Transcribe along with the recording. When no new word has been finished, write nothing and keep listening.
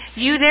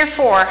You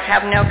therefore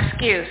have no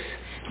excuse,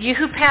 you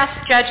who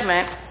pass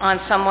judgment on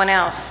someone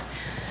else.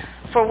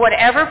 For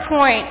whatever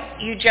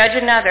point you judge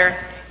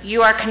another,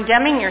 you are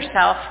condemning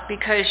yourself,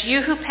 because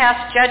you who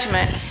pass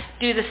judgment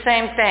do the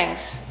same things.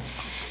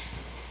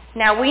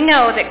 Now we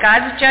know that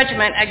God's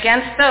judgment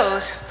against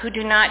those who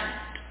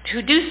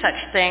do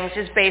such things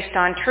is based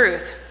on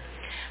truth.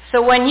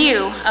 So when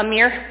you, a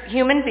mere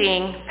human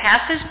being,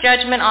 passes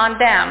judgment on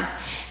them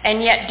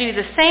and yet do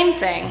the same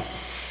thing,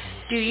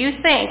 do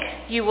you think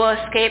you will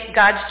escape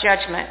God's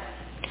judgment?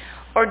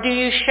 Or do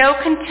you show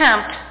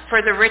contempt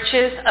for the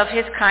riches of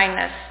his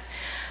kindness,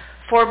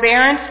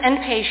 forbearance and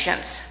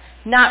patience,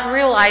 not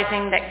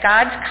realizing that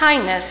God's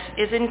kindness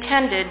is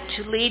intended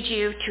to lead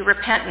you to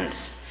repentance?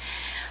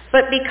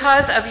 But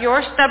because of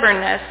your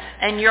stubbornness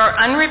and your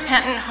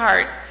unrepentant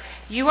heart,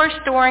 you are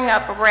storing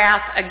up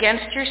wrath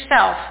against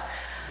yourself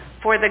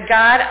for the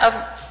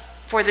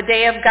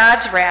day of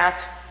God's wrath,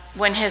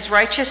 when his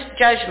righteous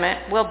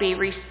judgment will be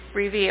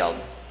revealed.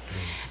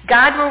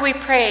 God will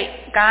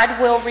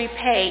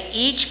repay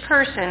each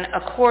person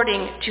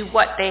according to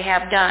what they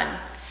have done.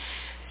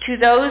 To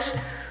those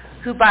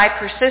who by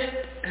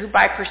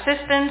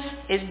persistence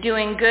is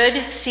doing good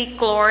seek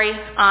glory,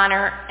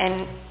 honor,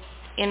 and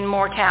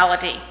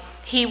immortality,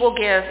 he will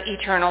give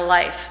eternal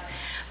life.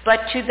 But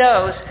to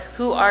those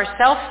who are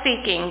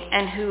self-seeking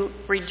and who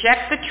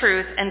reject the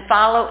truth and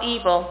follow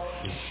evil,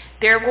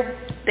 there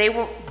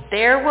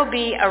will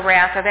be a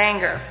wrath of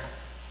anger.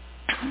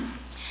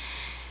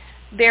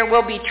 There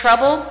will be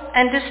trouble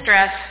and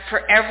distress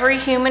for every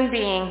human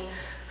being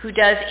who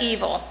does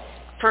evil,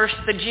 first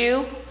the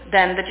Jew,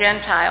 then the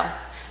Gentile.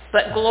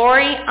 But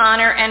glory,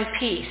 honor, and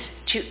peace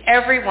to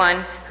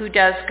everyone who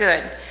does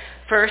good,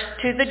 first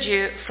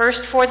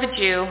for the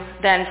Jew,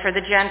 then for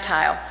the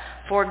Gentile.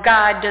 For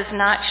God does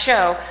not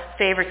show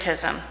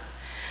favoritism.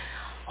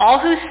 All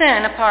who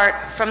sin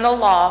apart from the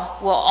law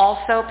will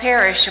also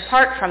perish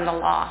apart from the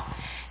law,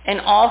 and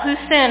all who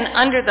sin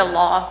under the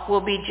law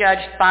will be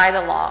judged by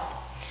the law.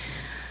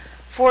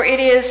 For it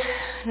is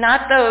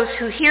not those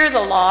who hear the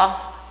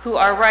law who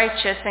are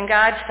righteous in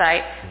God's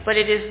sight, but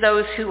it is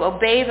those who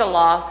obey the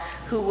law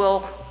who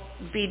will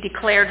be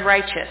declared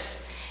righteous.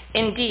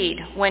 Indeed,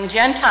 when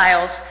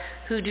Gentiles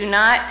who do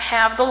not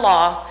have the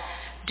law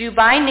do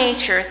by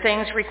nature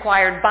things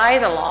required by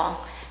the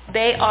law,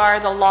 they are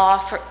the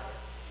law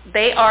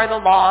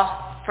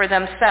for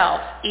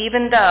themselves,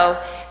 even though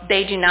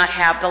they do not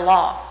have the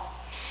law.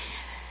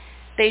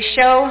 They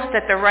show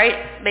that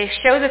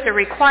the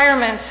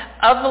requirements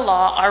of the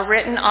law are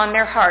written on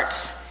their hearts,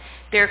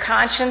 their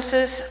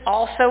consciences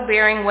also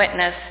bearing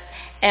witness,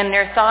 and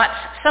their thoughts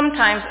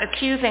sometimes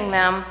accusing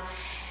them,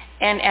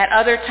 and at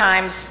other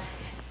times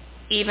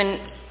even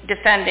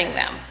defending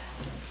them.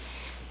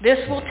 This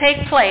will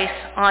take place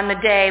on the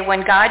day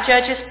when God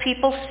judges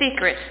people's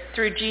secrets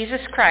through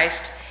Jesus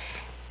Christ,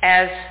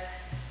 as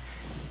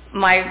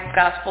my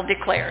gospel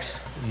declares.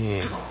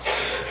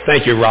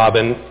 Thank you,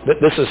 Robin.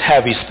 This is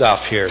heavy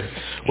stuff here.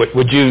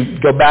 Would you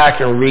go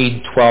back and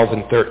read 12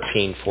 and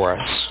 13 for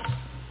us?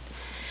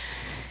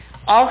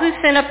 All who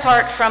sin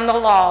apart from the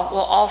law will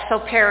also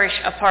perish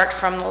apart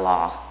from the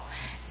law,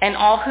 and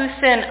all who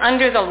sin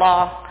under the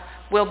law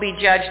will be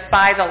judged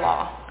by the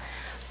law.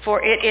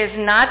 For it is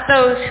not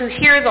those who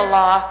hear the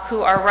law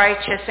who are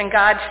righteous in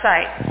God's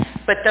sight,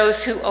 but those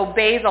who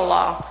obey the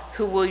law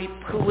who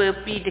will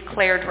be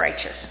declared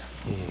righteous.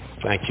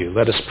 Thank you.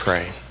 Let us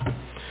pray.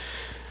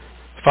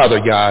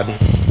 Father God,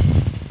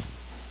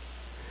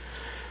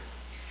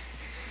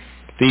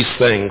 these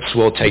things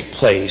will take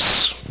place.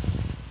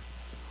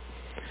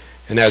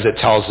 And as it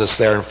tells us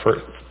there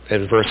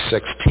in verse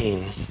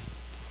 16,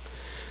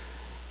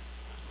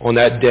 on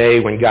that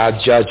day when God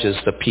judges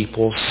the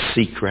people's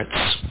secrets,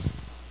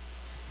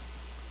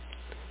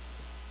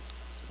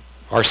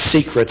 our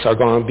secrets are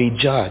going to be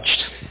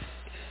judged.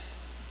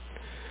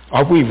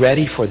 Are we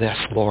ready for this,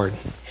 Lord?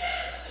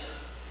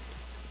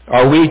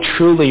 Are we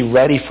truly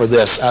ready for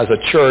this as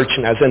a church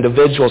and as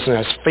individuals and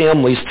as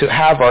families to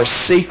have our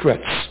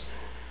secrets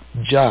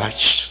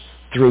judged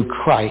through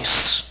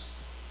Christ?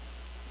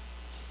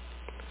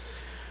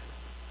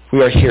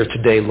 We are here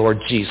today,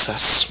 Lord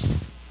Jesus.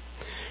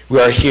 We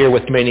are here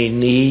with many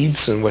needs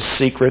and with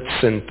secrets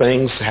and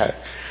things that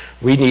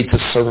we need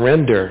to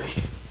surrender.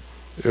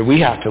 We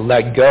have to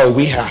let go.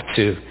 We have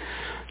to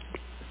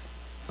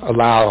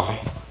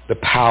allow the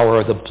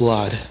power of the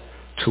blood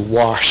to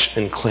wash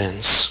and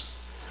cleanse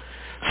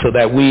so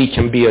that we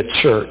can be a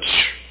church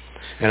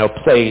and a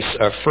place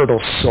of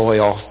fertile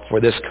soil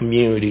for this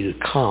community to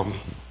come.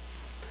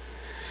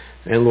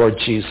 And Lord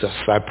Jesus,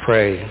 I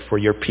pray for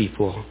your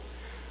people.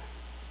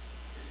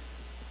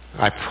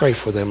 I pray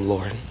for them,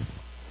 Lord.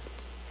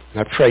 And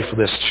I pray for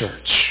this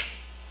church.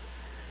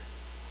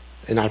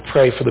 And I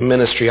pray for the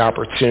ministry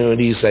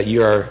opportunities that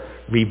you are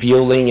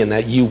revealing and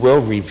that you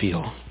will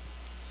reveal.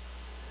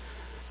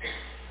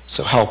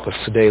 So help us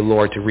today,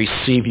 Lord, to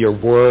receive your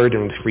word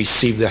and to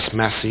receive this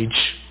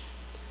message.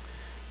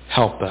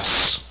 Help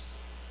us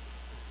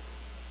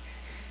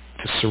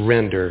to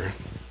surrender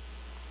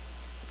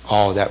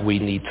all that we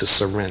need to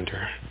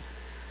surrender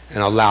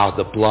and allow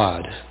the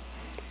blood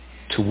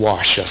to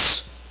wash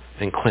us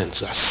and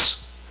cleanse us.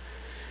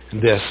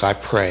 And this I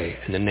pray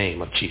in the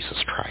name of Jesus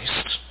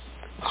Christ.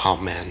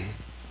 Amen.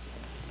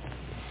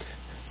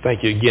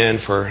 Thank you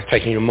again for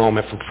taking a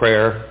moment for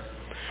prayer.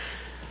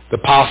 The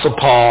Apostle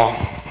Paul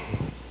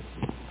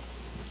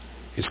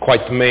is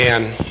quite the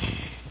man.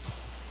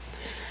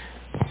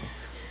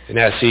 And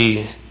as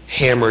he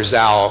hammers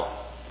out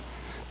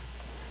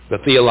the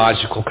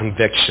theological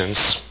convictions,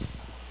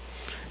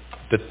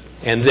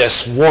 and this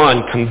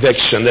one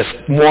conviction, this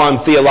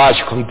one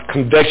theological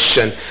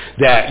conviction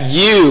that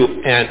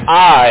you and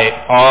I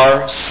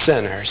are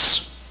sinners.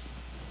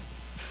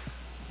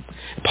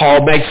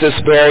 Paul makes this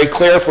very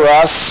clear for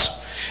us.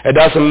 It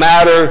doesn't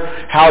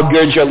matter how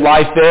good your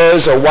life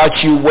is or what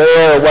you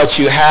wear or what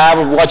you have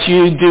or what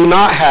you do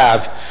not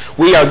have.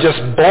 We are just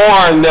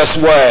born this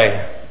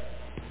way.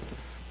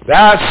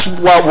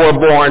 That's what we're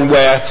born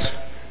with.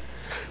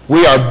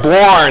 We are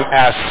born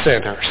as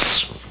sinners.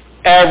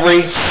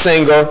 Every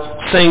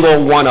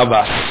single one of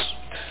us.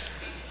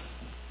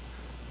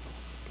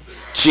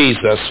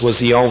 Jesus was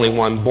the only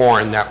one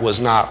born that was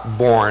not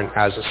born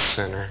as a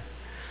sinner,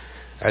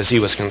 as he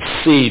was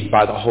conceived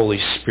by the Holy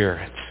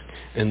Spirit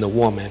in the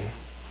woman.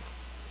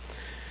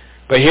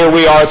 But here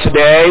we are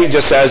today,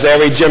 just as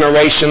every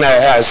generation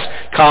that has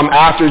come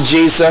after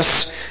Jesus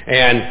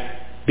and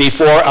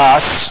before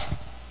us.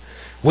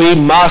 We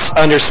must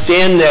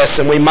understand this,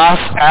 and we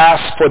must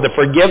ask for the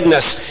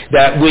forgiveness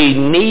that we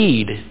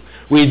need.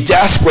 We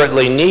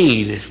desperately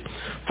need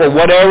for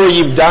whatever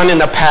you've done in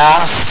the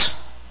past,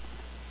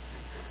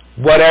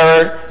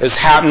 whatever is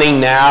happening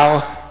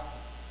now.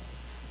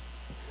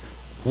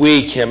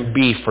 We can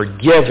be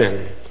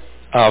forgiven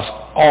of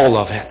all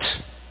of it.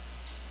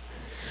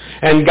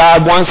 And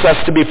God wants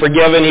us to be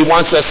forgiven. He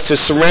wants us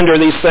to surrender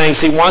these things.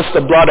 He wants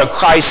the blood of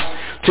Christ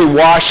to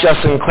wash us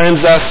and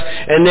cleanse us,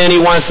 and then he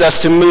wants us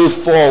to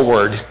move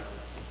forward.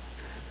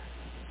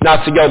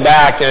 Not to go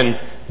back and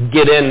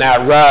get in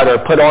that rut or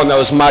put on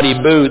those muddy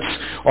boots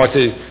or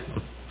to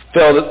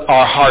fill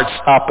our hearts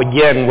up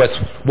again with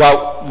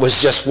what was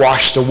just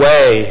washed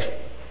away.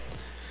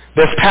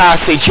 This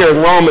passage here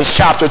in Romans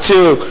chapter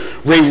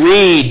 2, we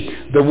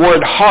read the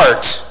word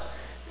heart,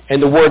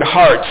 and the word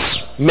hearts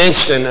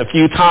mentioned a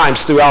few times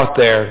throughout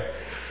there.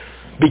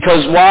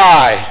 Because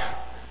why?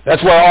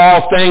 That's where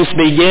all things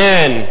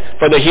begin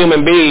for the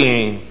human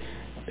being,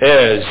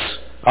 is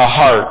a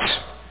heart,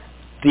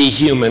 the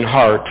human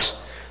heart,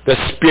 the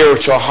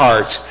spiritual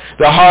heart.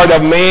 The heart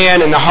of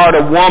man and the heart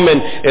of woman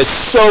is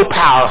so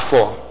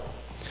powerful,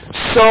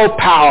 so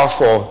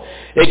powerful.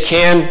 It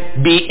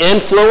can be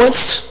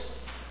influenced.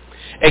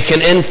 It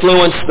can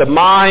influence the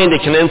mind.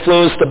 It can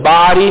influence the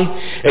body.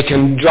 It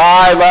can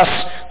drive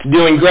us to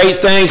doing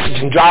great things. It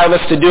can drive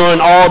us to doing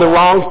all the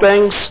wrong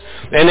things.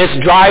 And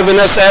it's driving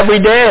us every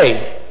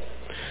day.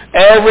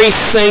 Every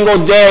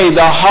single day,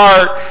 the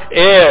heart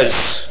is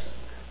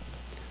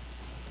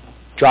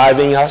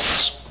driving us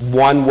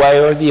one way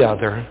or the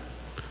other.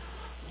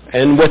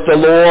 And with the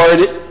Lord,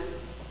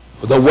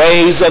 the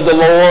ways of the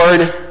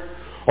Lord,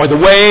 or the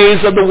ways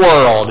of the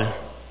world,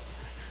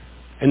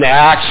 and the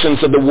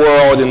actions of the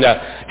world, and the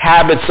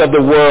habits of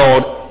the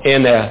world,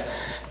 and the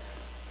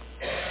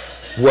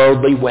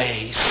worldly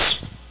ways.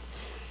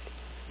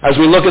 As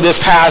we look at this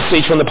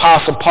passage from the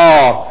Apostle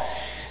Paul,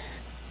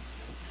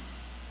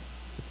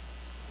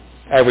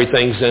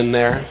 everything's in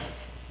there.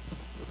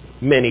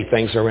 Many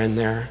things are in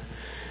there.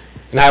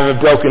 And I have it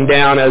broken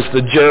down as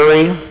the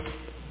jury,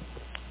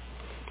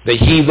 the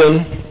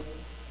heathen,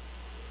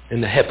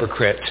 and the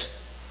hypocrite.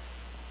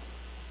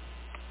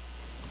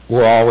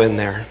 We're all in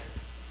there.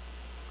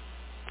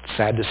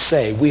 Sad to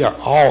say, we are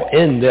all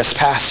in this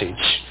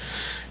passage.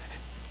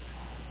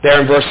 There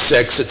in verse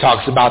 6, it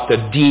talks about the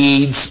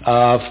deeds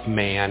of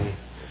man.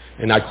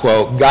 And I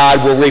quote,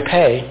 God will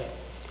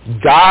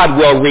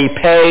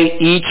repay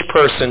each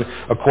person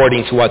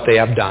according to what they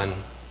have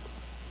done.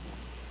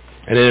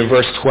 And then in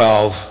verse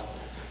 12,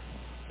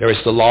 there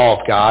is the law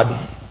of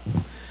God.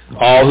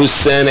 All who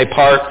sin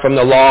apart from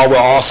the law will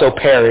also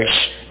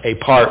perish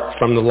apart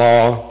from the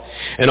law.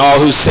 And all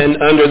who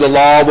sin under the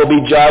law will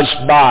be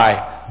judged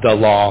by the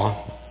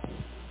law.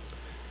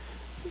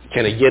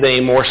 Can it get any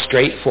more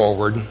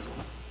straightforward?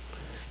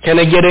 Can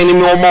it get any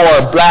more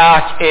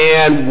black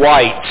and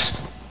white?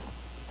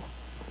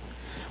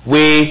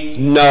 We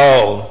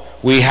know,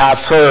 we have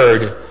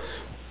heard,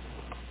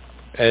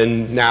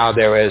 and now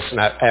there is an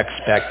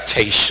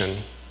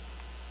expectation.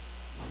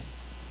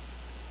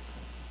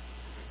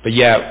 But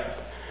yet,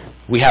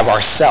 we have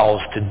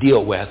ourselves to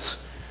deal with.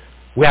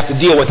 We have to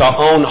deal with our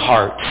own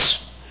hearts.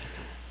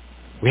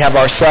 We have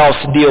ourselves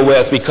to deal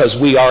with because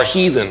we are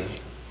heathen.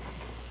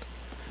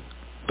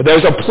 But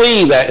there's a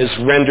plea that is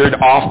rendered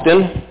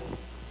often.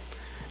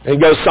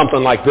 It goes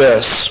something like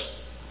this.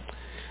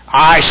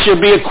 I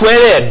should be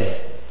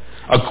acquitted.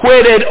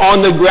 Acquitted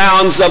on the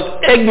grounds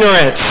of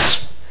ignorance.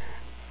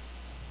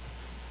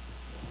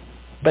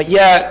 But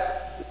yet,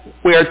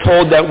 we are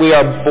told that we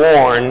are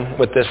born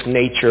with this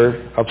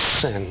nature of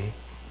sin.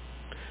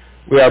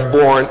 We are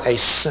born a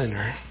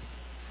sinner.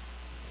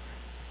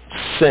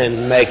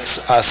 sin makes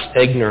us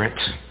ignorant.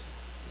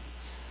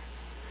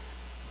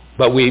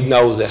 But we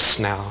know this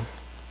now,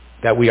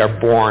 that we are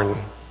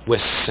born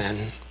with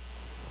sin.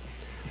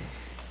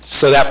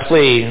 So that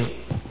plea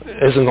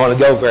isn't going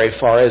to go very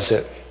far, is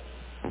it?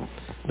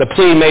 The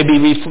plea may be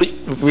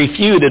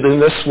refuted in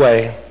this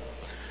way.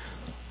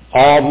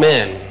 All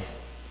men,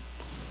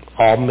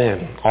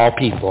 all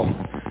people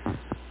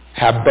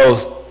have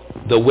both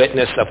the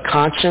witness of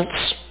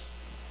conscience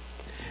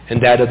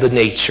and that of the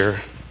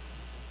nature.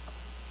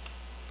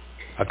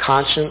 A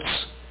conscience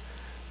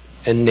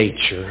and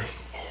nature.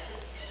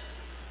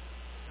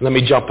 Let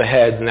me jump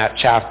ahead in that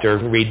chapter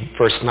and read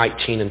verse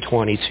 19 and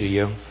 20 to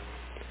you.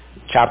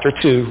 Chapter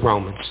 2,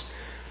 Romans.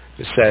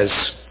 It says,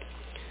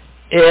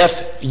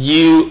 if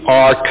you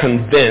are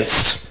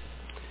convinced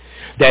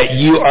that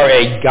you are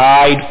a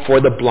guide for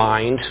the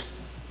blind,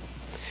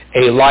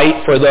 a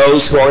light for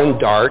those who are in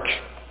dark,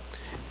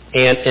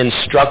 an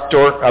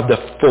instructor of the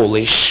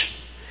foolish,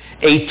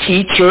 a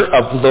teacher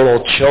of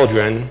little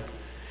children,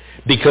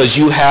 because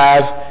you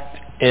have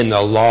in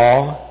the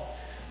law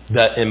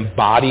the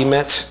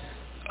embodiment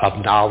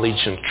of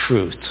knowledge and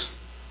truth.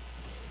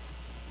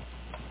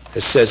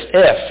 It says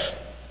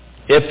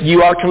if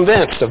you are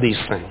convinced of these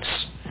things,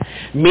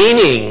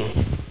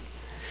 meaning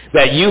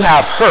that you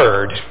have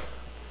heard,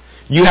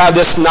 you have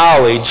this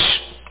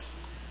knowledge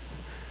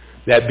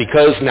that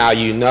because now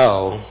you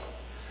know,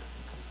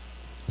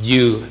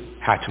 you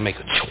have to make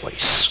a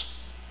choice.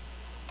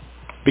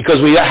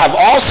 Because we have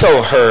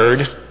also heard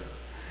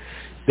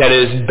that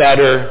it is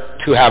better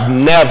to have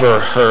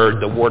never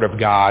heard the Word of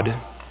God.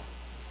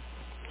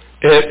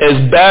 It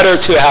is better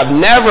to have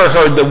never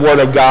heard the Word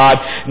of God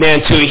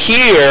than to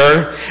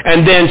hear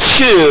and then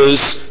choose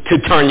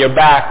to turn your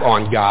back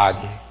on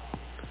God,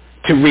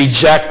 to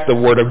reject the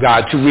Word of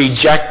God, to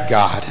reject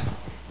God.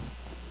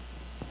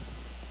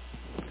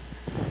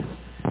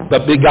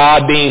 But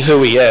God being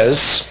who he is,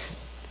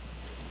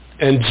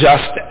 and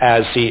just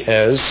as he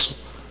is,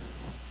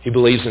 he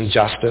believes in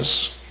justice.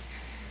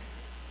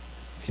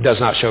 He does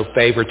not show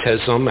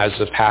favoritism, as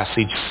the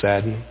passage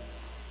said.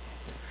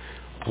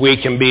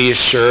 We can be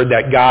assured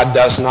that God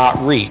does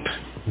not reap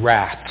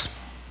wrath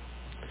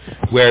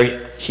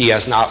where he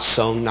has not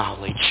sown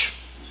knowledge.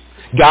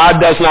 God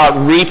does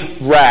not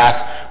reap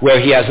wrath where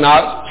he has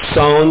not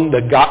sown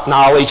the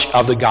knowledge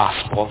of the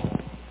gospel.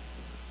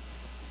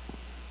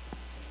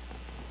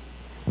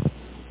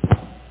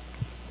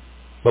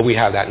 But we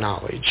have that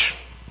knowledge.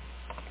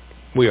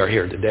 We are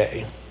here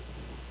today.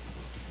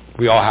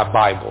 We all have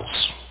Bibles.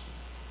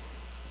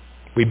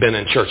 We've been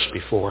in church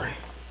before.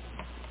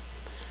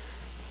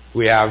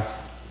 We have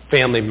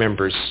family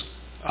members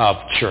of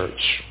church,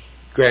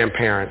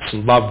 grandparents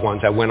and loved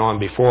ones that went on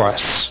before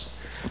us,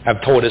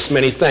 have told us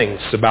many things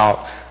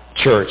about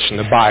church and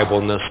the Bible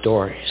and those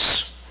stories.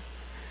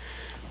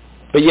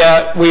 But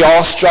yet we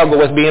all struggle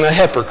with being a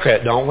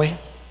hypocrite, don't we?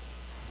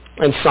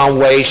 In some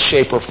way,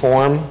 shape, or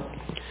form.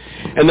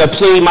 And the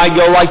plea might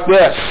go like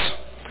this: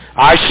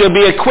 I should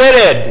be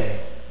acquitted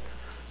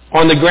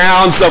on the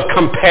grounds of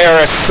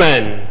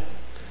comparison.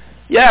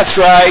 Yeah, that's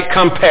right,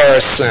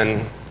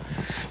 comparison.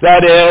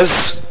 That is,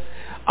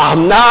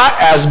 I'm not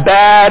as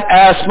bad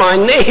as my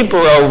neighbor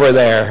over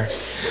there.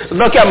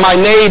 Look at my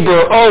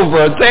neighbor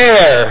over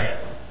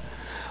there.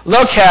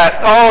 Look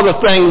at all the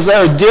things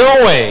they're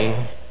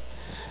doing.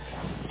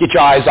 Get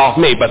your eyes off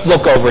me, but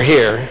look over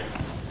here.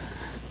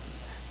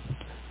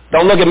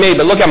 Don't look at me,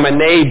 but look at my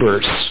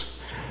neighbors.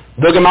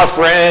 Look at my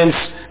friends.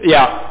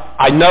 Yeah,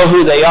 I know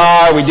who they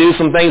are. We do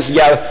some things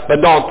together, but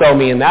don't throw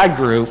me in that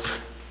group.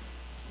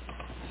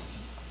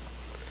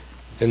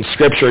 In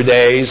Scripture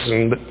days,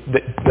 and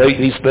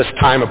this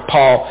time of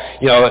Paul,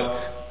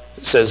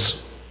 it says,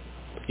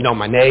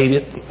 my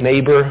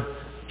neighbor,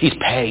 he's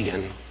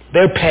pagan.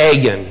 They're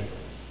pagan.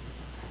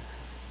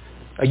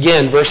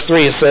 Again, verse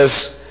 3, it says,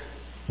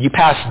 you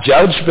pass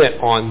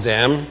judgment on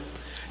them,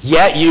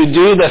 yet you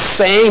do the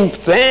same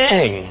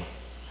thing.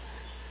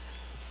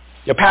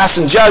 You're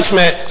passing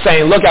judgment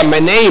saying, look at my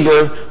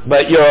neighbor,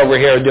 but you're over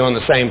here doing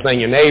the same thing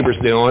your neighbor's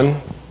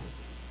doing.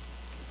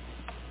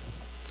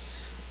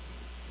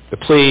 The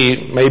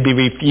plea may be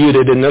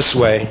refuted in this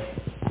way.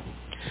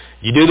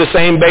 You do the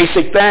same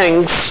basic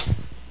things,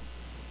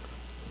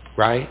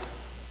 right?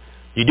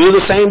 You do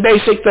the same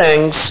basic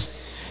things,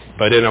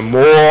 but in a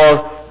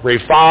more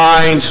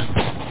refined,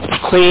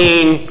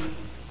 clean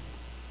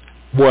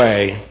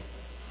way.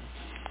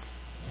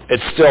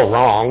 It's still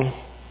wrong.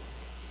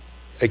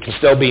 It can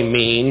still be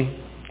mean.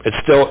 It's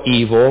still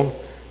evil.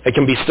 It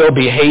can still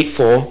be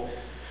hateful,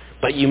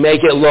 but you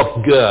make it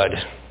look good.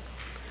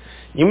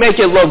 You make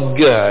it look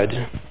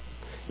good.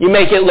 You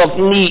make it look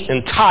neat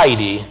and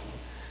tidy,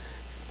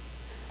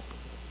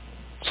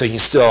 so you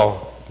can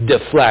still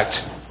deflect.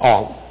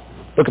 Oh,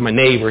 look at my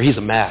neighbor. He's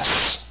a mess.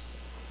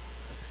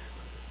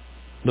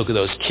 Look at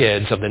those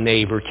kids of the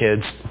neighbor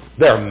kids.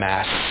 They're a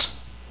mess.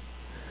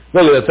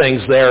 Look at the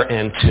things they're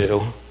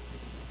into.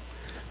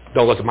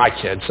 Don't look at my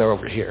kids. They're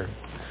over here.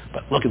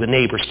 But look at the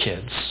neighbor's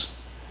kids.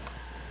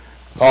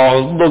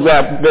 Oh, look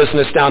at that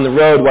business down the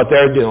road, what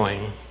they're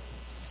doing.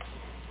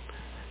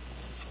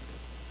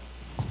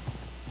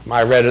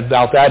 I read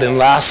about that in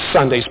last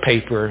Sunday's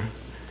paper.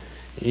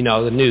 You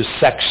know, the new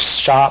sex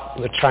shop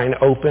they're trying to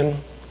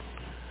open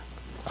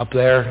up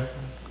there.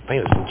 I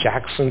think it was in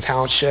Jackson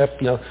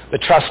Township. You know, the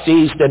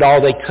trustees did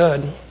all they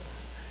could.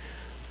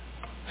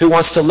 Who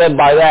wants to live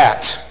by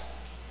that?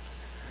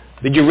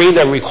 Did you read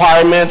the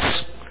requirements?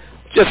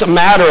 Just a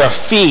matter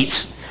of feet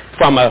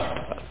from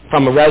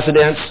a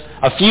residence,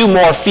 a few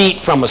more feet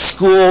from a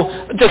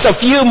school, just a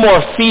few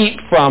more feet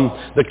from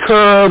the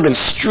curb and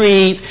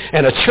street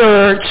and a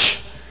church,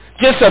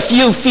 just a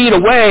few feet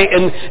away,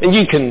 and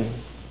you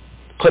can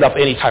put up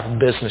any type of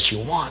business you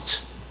want.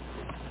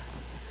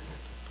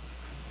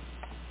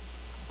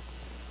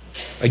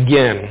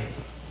 Again,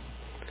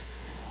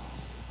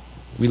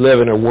 we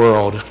live in a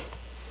world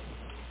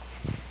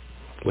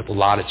with a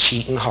lot of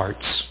cheating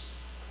hearts.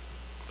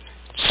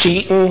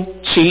 Cheating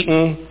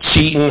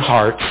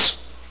hearts.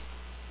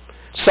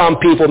 Some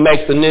people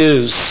make the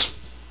news.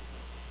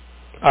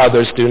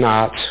 Others do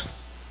not.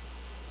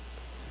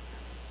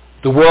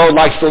 The world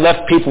likes to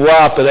lift people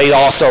up, but they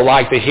also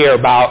like to hear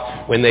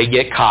about when they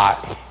get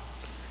caught.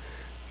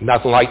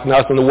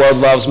 Nothing the world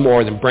loves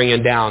more than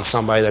bringing down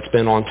somebody that's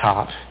been on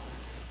top.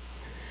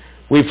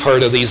 We've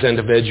heard of these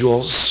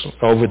individuals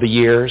over the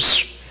years.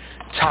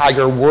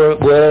 Tiger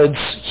Woods,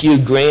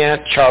 Hugh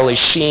Grant, Charlie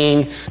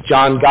Sheen,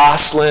 John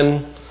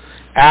Gosselin,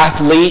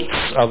 athletes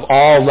of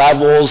all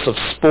levels of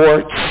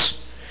sports,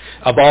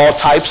 of all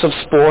types of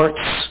sports.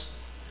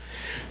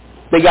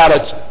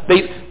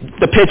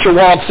 The pitcher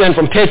walks in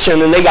from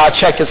pitching and they got to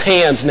check his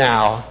hands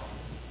now.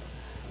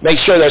 Make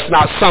sure there's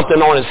not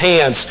something on his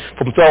hands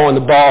from throwing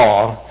the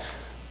ball.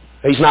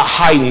 He's not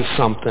hiding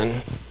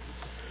something.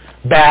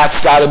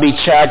 Bats got to be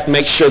checked,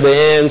 make sure the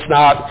end's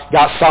not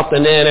got something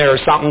in it or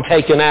something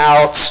taken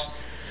out.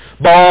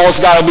 Balls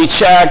got to be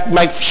checked,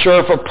 make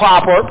sure for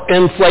proper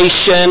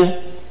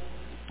inflation.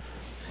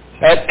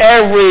 At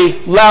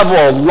every level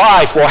of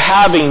life, we're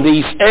having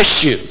these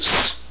issues.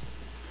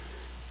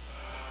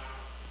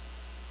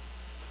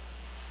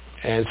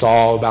 And it's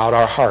all about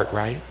our heart,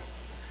 right?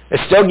 It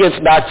still gets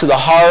back to the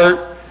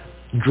heart,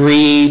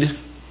 greed,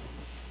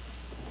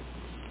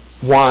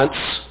 wants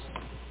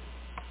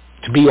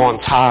to be on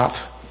top,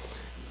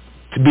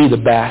 to be the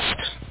best.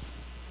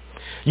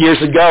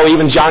 Years ago,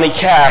 even Johnny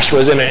Cash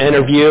was in an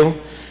interview.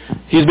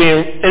 He was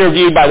being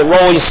interviewed by the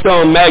Rolling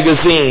Stone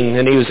magazine,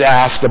 and he was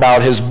asked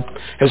about his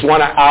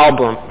one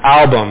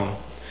album.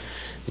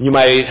 You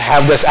might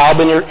have this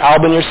album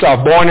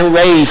yourself, Born and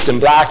Raised in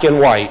Black and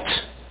White.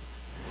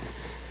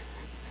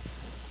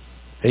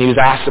 And he was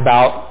asked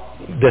about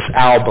this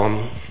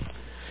album,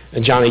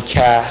 and Johnny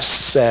Cash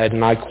said,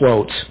 and I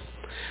quote,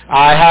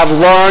 "I have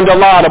learned a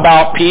lot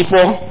about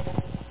people.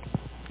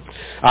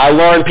 I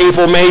learned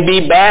people may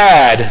be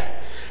bad,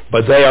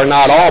 but they are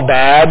not all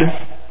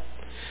bad.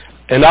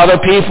 And other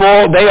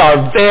people, they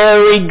are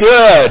very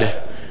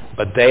good,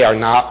 but they are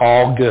not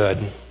all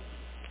good."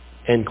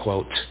 End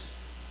quote.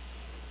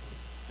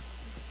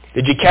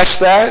 Did you catch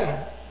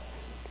that?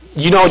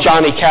 You know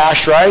Johnny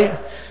Cash, right?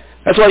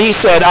 That's what he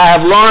said. I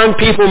have learned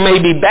people may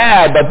be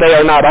bad, but they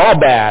are not all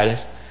bad.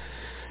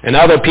 And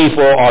other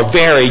people are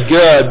very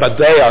good, but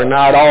they are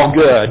not all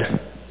good.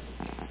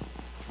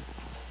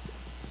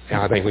 And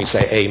I think we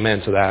say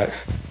amen to that,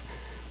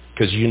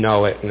 because you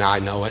know it and I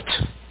know it.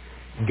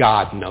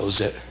 God knows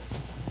it.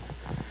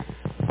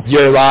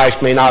 Your life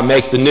may not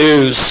make the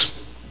news,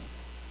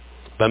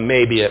 but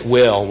maybe it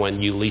will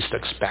when you least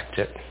expect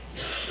it.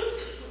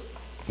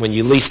 When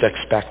you least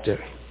expect it.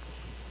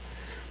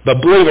 But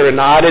believe it or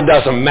not, it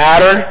doesn't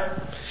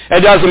matter.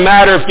 It doesn't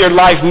matter if your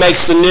life makes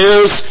the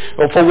news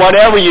or for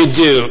whatever you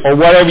do or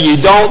whatever you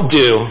don't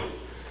do,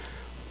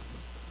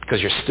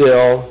 because you're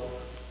still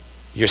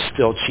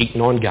cheating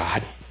on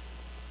God.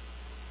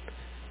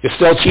 You're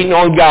still cheating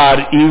on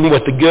God, even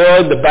with the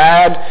good, the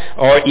bad,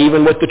 or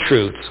even with the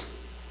truth.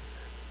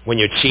 When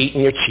you're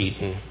cheating, you're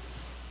cheating.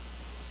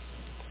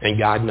 And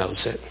God knows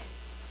it.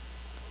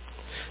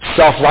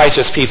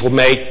 Self-righteous people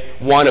make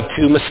one of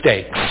two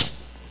mistakes.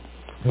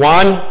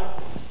 One,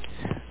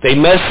 they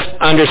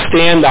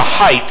misunderstand the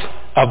height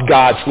of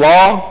God's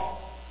law.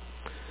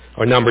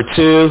 Or number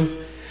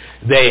two,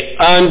 they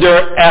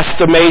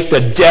underestimate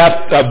the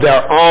depth of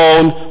their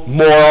own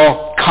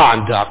moral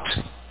conduct.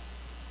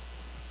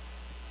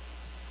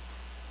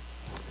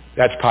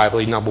 That's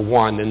probably number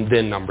one, and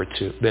then number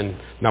two. Then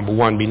number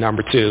one be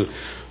number two.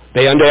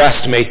 They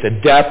underestimate the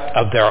depth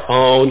of their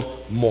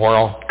own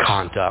moral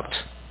conduct.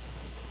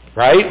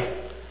 Right?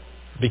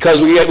 Because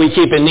we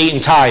keep it neat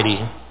and tidy.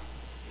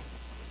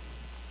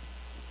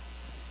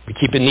 We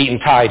keep it neat and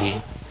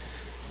tidy.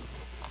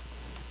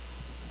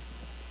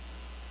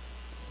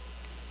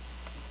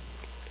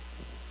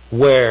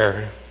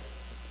 Where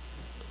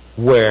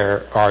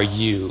are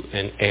you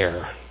in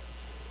error?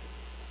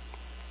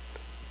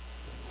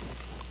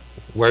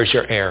 Where's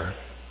your error?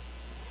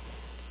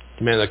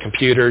 Remember the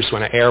computers,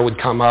 when an error would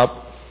come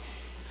up,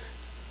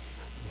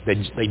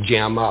 they'd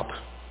jam up.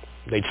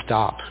 They'd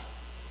stop.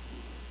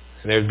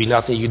 And there'd be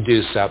nothing you could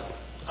do except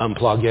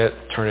unplug it,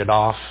 turn it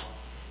off,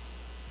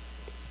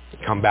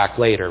 and come back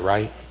later,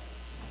 right?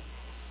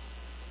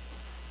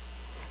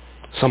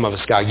 Some of us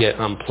got to get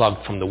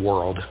unplugged from the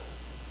world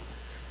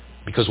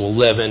because we're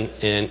living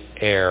in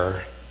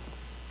error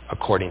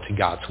according to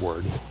God's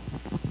word.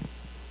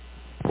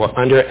 We're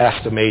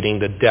underestimating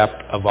the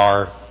depth of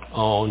our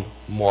own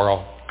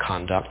moral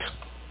conduct.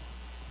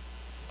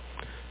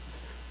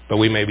 But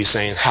we may be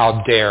saying,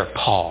 how dare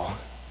Paul?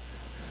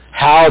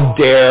 How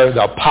dare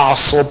the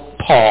Apostle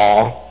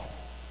Paul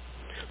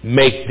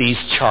make these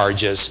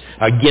charges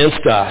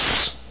against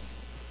us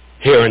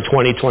here in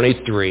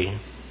 2023?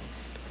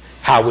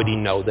 How would he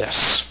know this?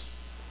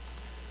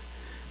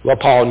 Well,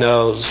 Paul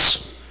knows,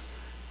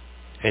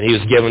 and he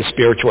was given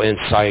spiritual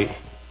insight,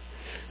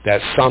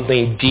 that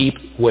something deep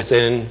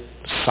within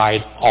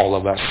inside all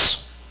of us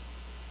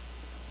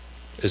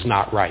is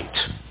not right.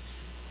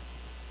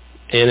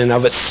 In and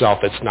of itself,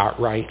 it's not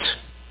right.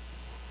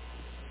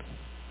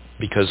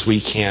 Because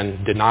we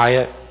can deny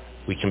it,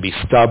 we can be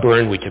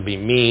stubborn, we can be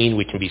mean,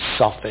 we can be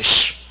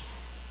selfish.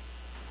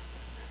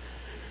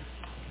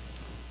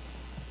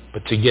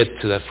 But to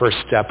get to the first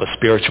step of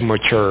spiritual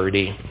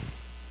maturity,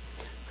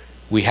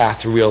 we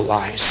have to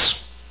realize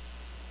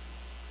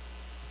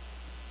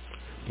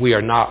we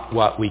are not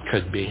what we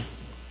could be.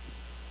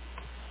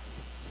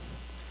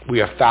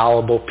 We are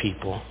fallible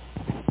people.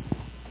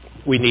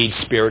 We need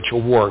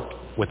spiritual work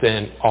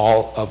within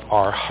all of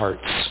our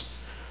hearts,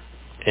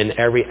 in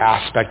every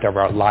aspect of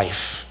our life.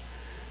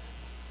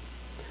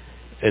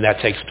 And that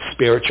takes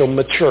spiritual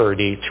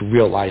maturity to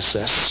realize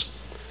this.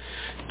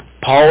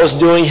 Paul is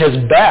doing his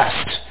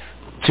best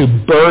to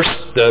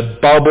burst the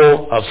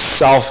bubble of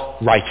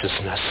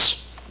self-righteousness.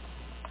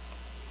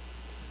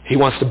 He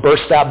wants to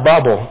burst that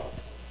bubble.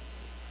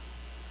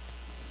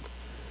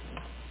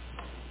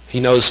 He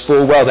knows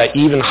full well that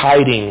even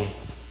hiding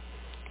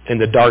in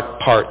the dark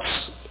parts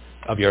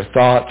of your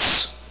thoughts,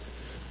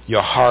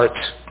 your heart,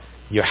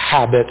 your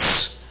habits,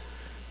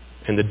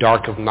 in the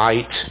dark of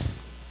night,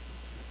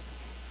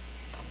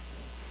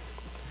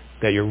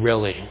 that you're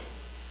really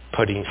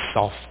putting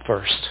self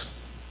first.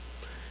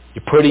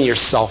 You're putting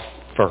yourself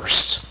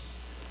first.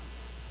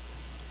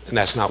 And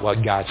that's not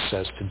what God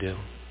says to do.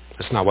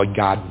 That's not what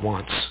God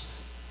wants.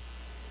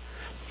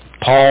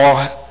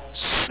 Paul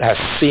has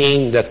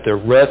seen that the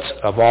root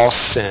of all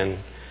sin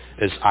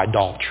is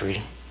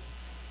idolatry.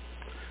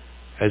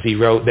 As he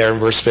wrote there in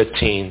verse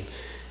 15,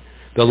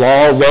 the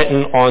law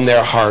written on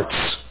their hearts,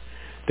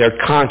 their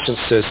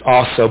consciences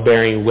also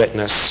bearing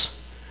witness,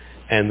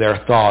 and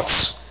their thoughts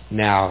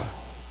now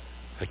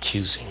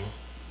accusing.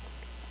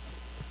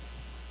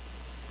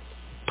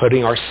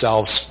 Putting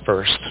ourselves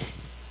first.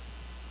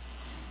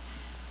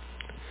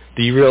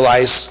 Do you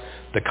realize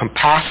the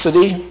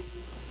capacity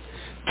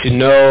to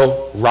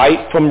know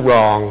right from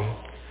wrong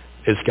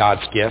is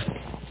God's gift?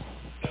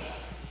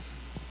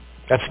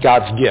 That's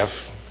God's gift.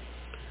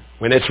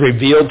 When it's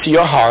revealed to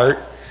your heart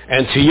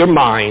and to your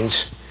mind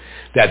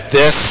that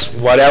this,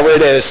 whatever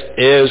it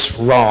is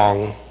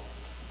wrong,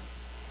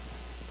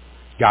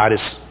 God's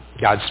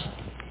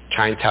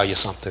trying to tell you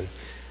something.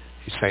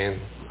 He's saying,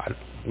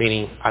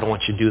 meaning, I don't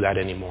want you to do that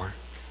anymore.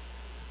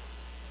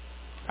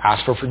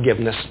 Ask for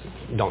forgiveness.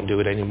 Don't do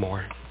it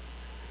anymore.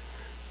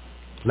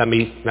 Let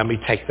me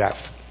take that.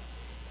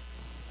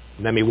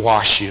 Let me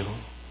wash you.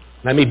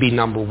 Let me be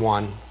number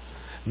one.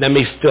 Let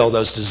me fill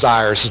those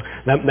desires.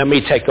 Let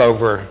me take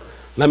over.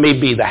 Let me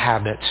be the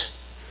habit.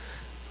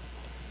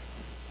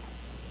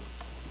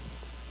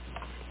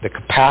 The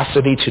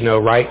capacity to know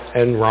right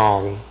and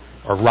wrong,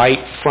 or right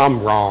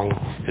from wrong,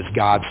 is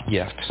God's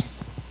gift.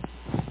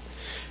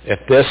 If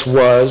this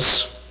was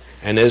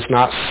and is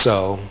not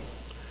so,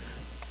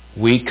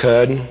 we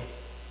could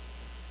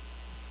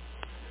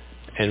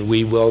and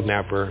we will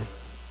never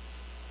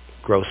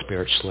grow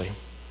spiritually.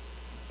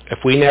 If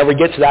we never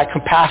get to that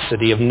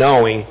capacity of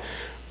knowing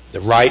the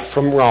right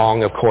from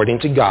wrong according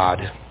to God,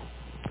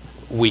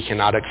 we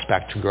cannot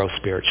expect to grow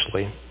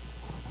spiritually.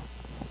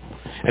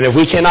 And if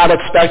we cannot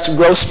expect to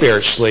grow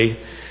spiritually,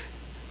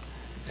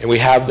 and we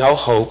have no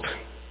hope,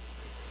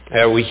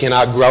 and we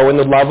cannot grow in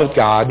the love of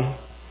God,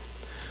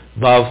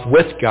 love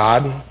with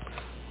God,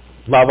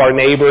 love our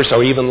neighbors,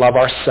 or even love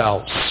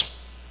ourselves,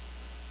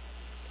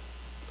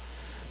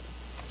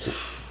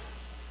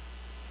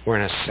 we're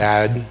in a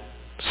sad,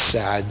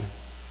 sad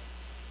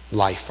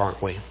life,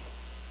 aren't we?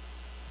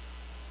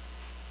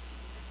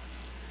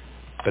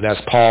 But as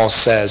Paul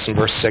says in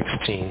verse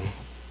 16,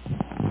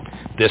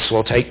 this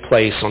will take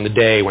place on the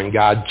day when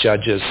God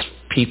judges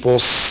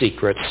people's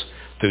secrets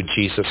through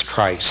Jesus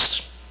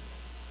Christ.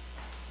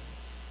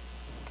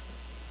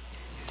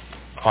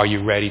 Are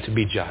you ready to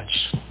be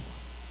judged?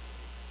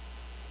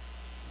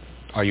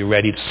 Are you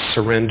ready to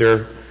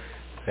surrender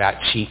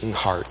that cheating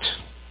heart?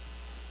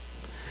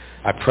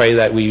 I pray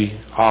that we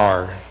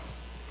are,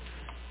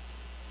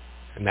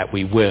 and that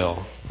we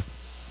will,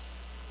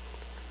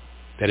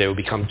 that it will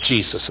become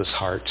Jesus'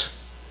 heart,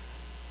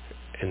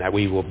 and that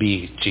we will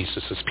be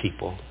Jesus'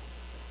 people.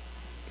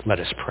 Let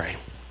us pray.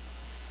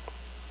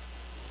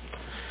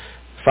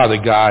 Father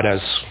God,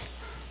 as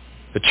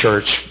the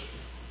church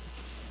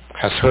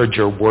has heard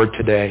your word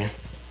today,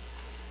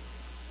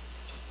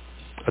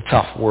 a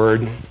tough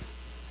word,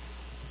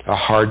 a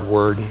hard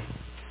word,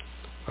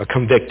 a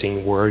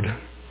convicting word,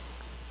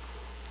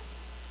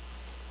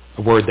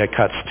 a word that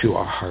cuts to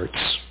our hearts.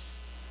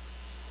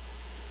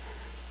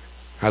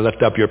 I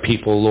lift up your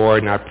people,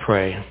 Lord, and I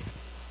pray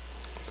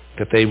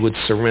that they would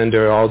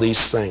surrender all these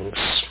things,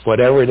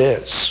 whatever it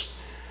is,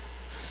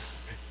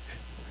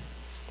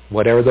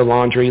 whatever the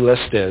laundry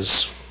list is,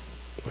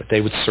 that they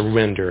would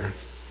surrender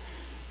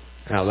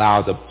and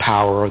allow the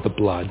power of the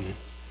blood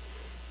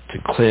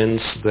to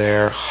cleanse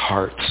their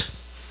heart.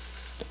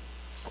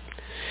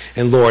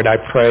 And Lord, I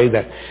pray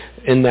that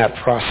in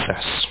that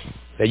process,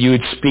 that you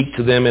would speak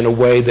to them in a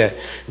way that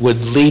would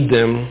lead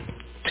them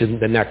to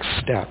the next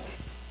step.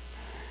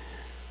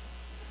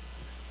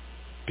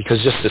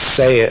 Because just to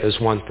say it is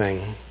one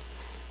thing.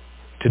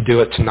 To do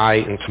it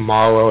tonight and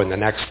tomorrow and the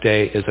next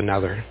day is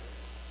another.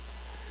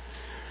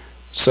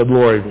 So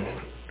Lord,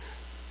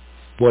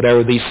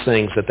 whatever these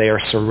things that they are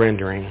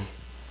surrendering,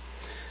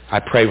 I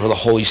pray for the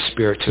Holy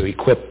Spirit to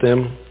equip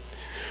them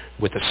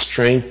with the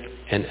strength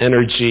and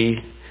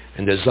energy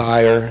and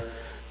desire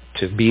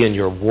to be in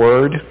your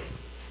word,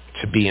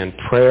 to be in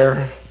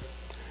prayer,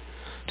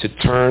 to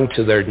turn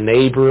to their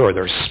neighbor or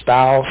their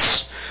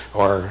spouse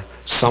or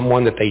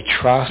someone that they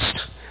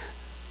trust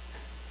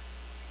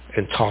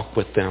and talk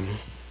with them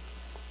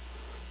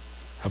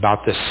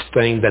about this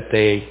thing that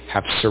they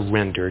have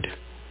surrendered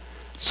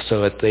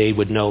so that they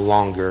would no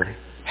longer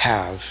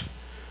have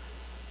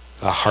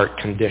a heart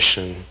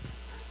condition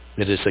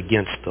that is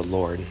against the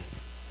Lord,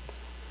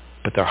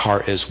 but their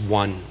heart is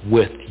one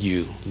with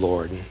you,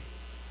 Lord.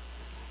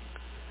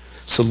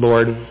 So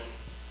Lord,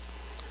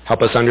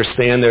 help us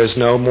understand there's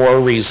no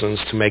more reasons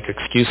to make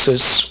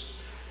excuses,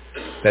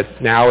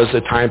 that now is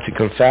the time to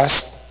confess,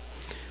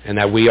 and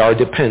that we are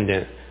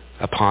dependent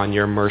upon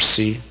your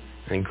mercy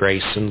and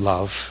grace and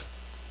love.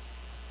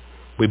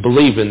 We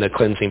believe in the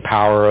cleansing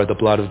power of the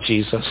blood of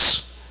Jesus,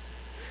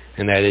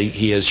 and that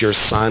he is your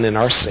Son and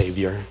our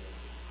Savior.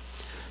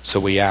 So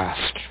we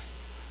ask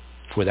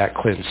for that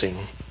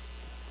cleansing.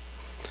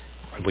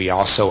 We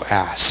also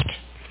ask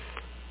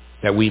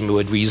that we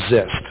would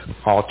resist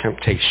all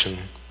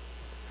temptation.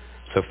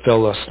 So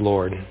fill us,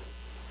 Lord,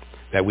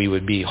 that we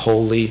would be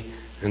holy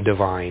and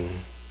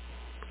divine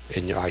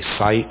in thy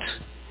sight,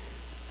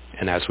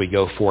 and as we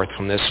go forth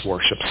from this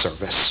worship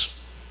service.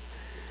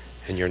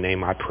 In your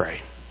name I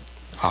pray.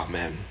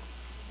 Amen.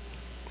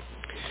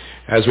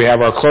 As we have our